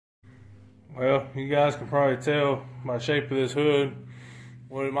Well, you guys can probably tell by the shape of this hood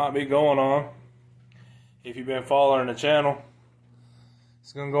what it might be going on. If you've been following the channel,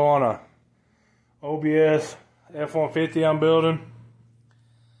 it's going to go on a OBS F-150 I'm building.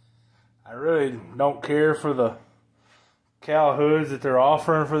 I really don't care for the cowl hoods that they're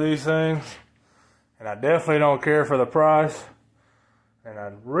offering for these things. And I definitely don't care for the price. And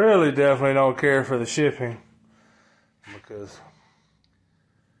I really definitely don't care for the shipping, because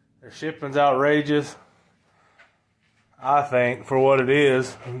their shipping's outrageous, I think, for what it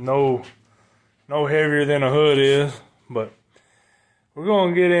is. No heavier than a hood is. But we're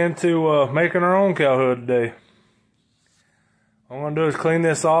going to get into making our own cowl hood today. What I'm going to do is clean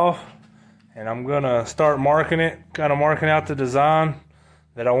this off, and I'm going to start marking it, kind of marking out the design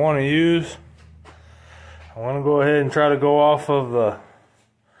that I want to use. I want to go ahead and try to go off of the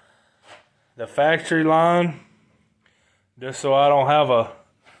factory line, just so I don't have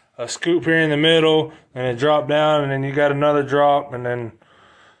a scoop here in the middle and it drop down and then you got another drop and then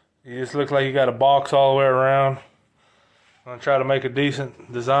you just look like you got a box all the way around. I'm going to try to make a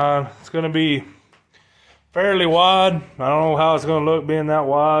decent design. It's going to be fairly wide. I don't know how it's going to look being that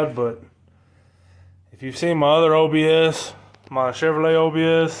wide, but if you've seen my other OBS, my Chevrolet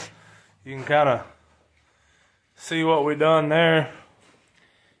OBS, you can kind of see what we done there.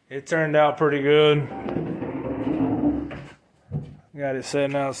 It turned out pretty good. Got it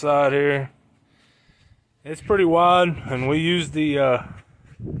sitting outside here. It's pretty wide, and we used the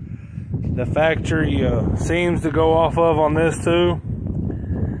factory seams to go off of on this too.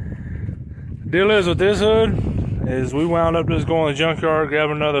 Deal is with this hood is we wound up just going to the junkyard,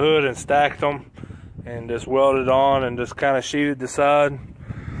 grabbing another hood and stacked them and just welded on and just kind of sheeted the side.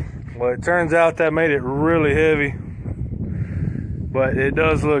 Well, it turns out that made it really heavy, but it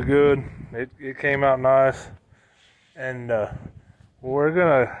does look good. It came out nice. And we're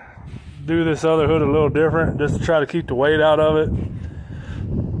gonna do this other hood a little different, just to try to keep the weight out of it.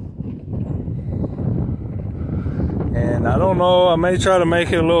 And I don't know, I may try to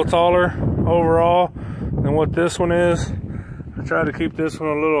make it a little taller overall than what this one is. I try to keep this one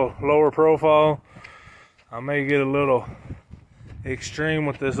a little lower profile. I may get a little extreme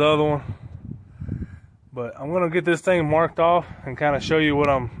with this other one. But I'm going to get this thing marked off and kind of show you what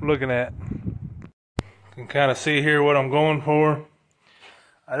I'm looking at. You can kind of see here what I'm going for.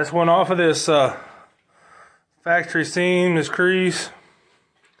 I just went off of this factory seam, this crease.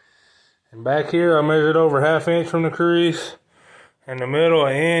 And back here I measured over 1/2 inch from the crease. In the middle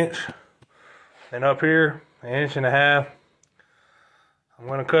 1 inch. And up here 1.5 inches. I'm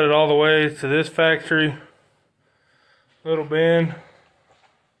going to cut it all the way to this factory little bend.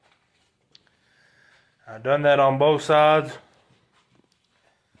 I've done that on both sides.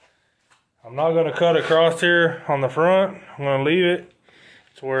 I'm not going to cut across here on the front. I'm going to leave it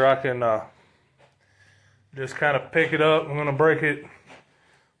to where I can just kind of pick it up. I'm going to break it.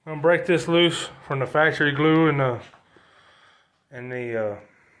 I'm going to break this loose from the factory glue and the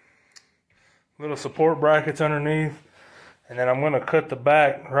little support brackets underneath. And then I'm going to cut the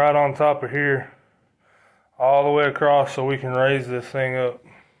back right on top of here all the way across so we can raise this thing up.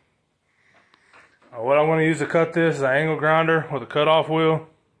 What I'm going to use to cut this is an angle grinder with a cutoff wheel.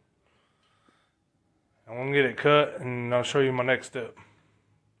 I'm going to get it cut and I'll show you my next step.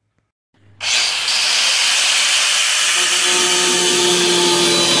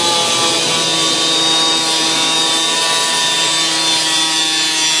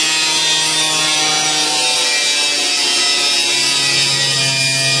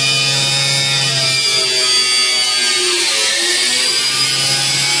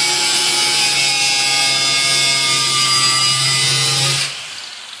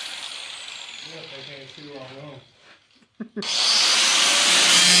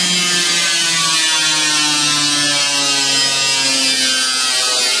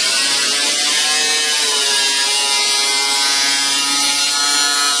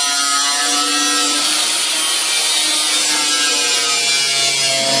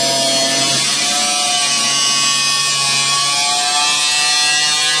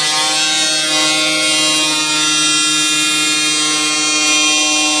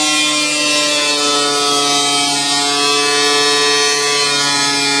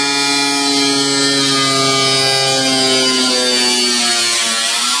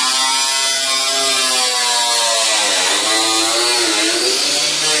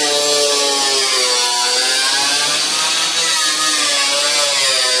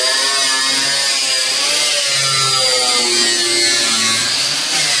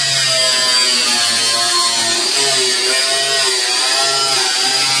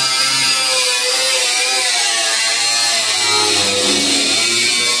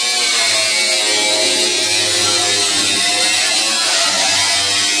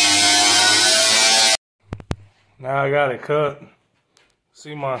 Now I got it cut.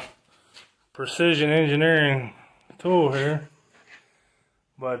 See my precision engineering tool here.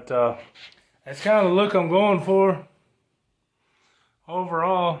 But that's kind of the look I'm going for.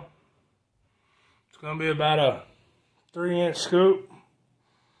 Overall, it's going to be about a 3-inch scoop.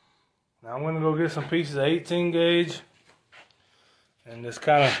 Now I'm going to go get some pieces of 18 gauge and just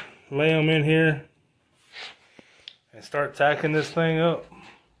kind of lay them in here and start tacking this thing up.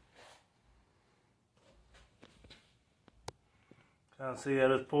 Kind of see I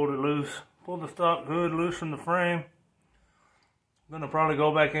just pulled it loose. Pulled the stock hood loose from the frame. I'm going to probably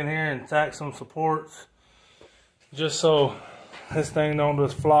go back in here and tack some supports just so this thing don't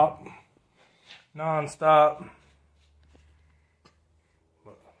just flop non-stop.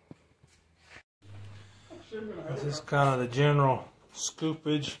 This is kind of the general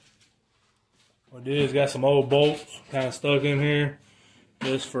scoopage. What I did is got some old bolts kind of stuck in here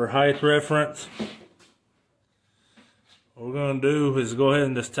just for height reference. What we're going to do is go ahead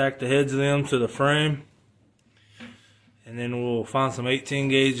and just tack the heads of them to the frame. And then we'll find some 18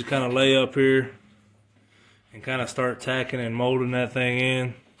 gauge to kind of lay up here and kind of start tacking and molding that thing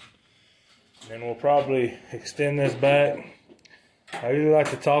in. Then we'll probably extend this back. I usually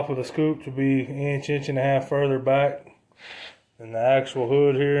like the top of the scoop to be an inch, inch and a half further back than the actual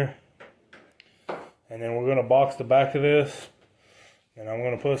hood here. And then we're going to box the back of this. And I'm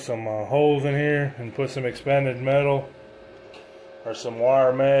going to put some holes in here and put some expanded metal or some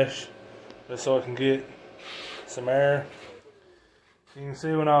wire mesh just so I can get some air. You can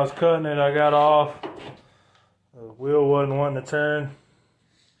see when I was cutting it, I got off. The wheel wasn't wanting to turn.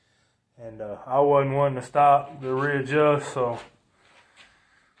 And I wasn't wanting to stop to readjust, so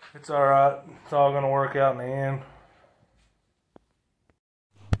it's alright. It's all going to work out in the end.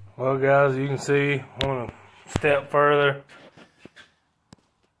 Well guys, you can see, I want to step further.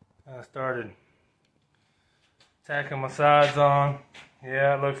 I started tacking my sides on.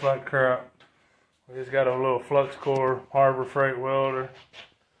 Yeah, it looks like crap. We just got a little flux core Harbor Freight welder.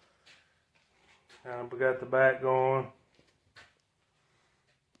 We got the back going.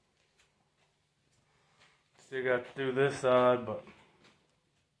 Still got to do this side, but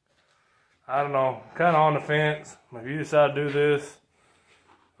I don't know, kind of on the fence. If you decide to do this,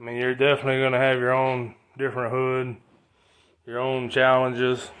 I mean, you're definitely going to have your own different hood, your own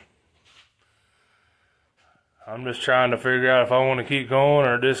challenges. I'm just trying to figure out if I want to keep going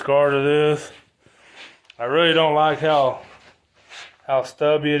or discard of this. I really don't like how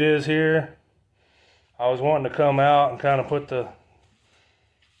stubby it is here. I was wanting to come out and kind of put the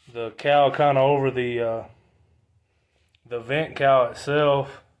cowl kind of over the vent cowl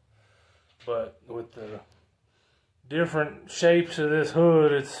itself, but with the different shapes of this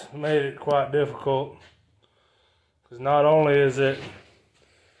hood, it's made it quite difficult. Because not only is it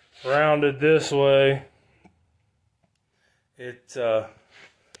rounded this way,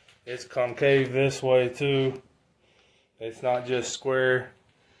 it's concave this way too. It's not just square.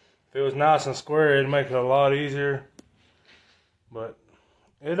 If it was nice and square, it'd make it a lot easier. But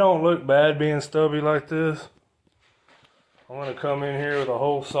it don't look bad being stubby like this. I'm going to come in here with a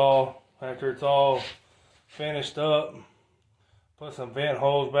hole saw after it's all finished up. Put some vent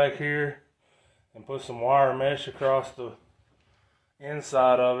holes back here and put some wire mesh across the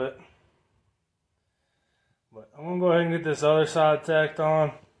inside of it. But I'm going to go ahead and get this other side tacked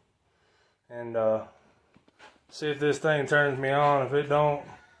on and see if this thing turns me on. If it don't,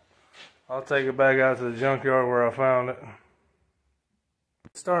 I'll take it back out to the junkyard where I found it.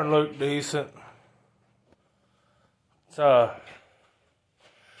 It's starting to look decent. It's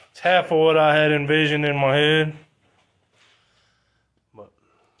half of what I had envisioned in my head. But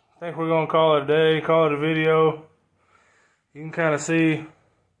I think we're going to call it a day, call it a video. You can kind of see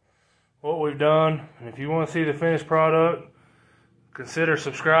what we've done. And if you want to see the finished product, consider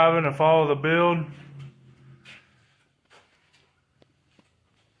subscribing and follow the build.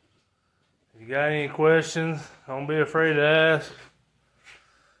 If you got any questions, don't be afraid to ask.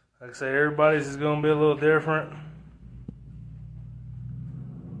 Like I say, everybody's is going to be a little different.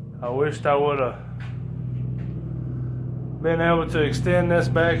 I wished I would have been able to extend this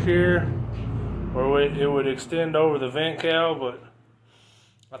back here, or it would extend over the vent cowl, but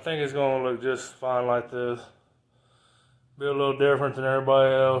I think it's going to look just fine like this. Be a little different than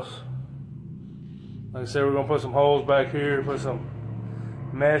everybody else. Like I said, we're going to put some holes back here, put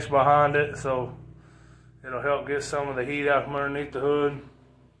some mesh behind it so it'll help get some of the heat out from underneath the hood.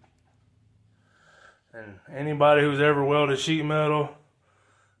 And anybody who's ever welded sheet metal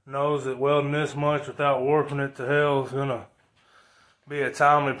knows that welding this much without warping it to hell is gonna be a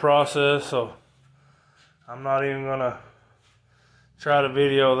timely process, so I'm not even gonna try to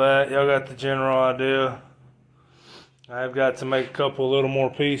video that. Y'all got the general idea. I've got to make a couple little more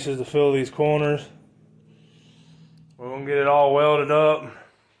pieces to fill these corners. We're going to get it all welded up,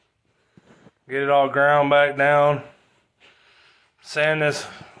 get it all ground back down, sand this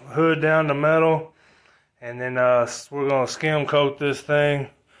hood down to metal, and then we're going to skim coat this thing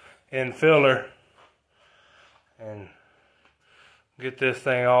in filler and get this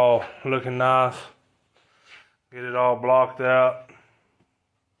thing all looking nice, get it all blocked out.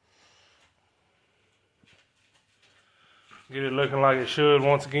 Get it looking like it should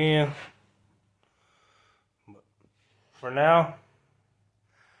once again. But for now,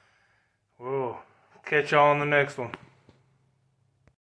 we'll catch y'all on the next one.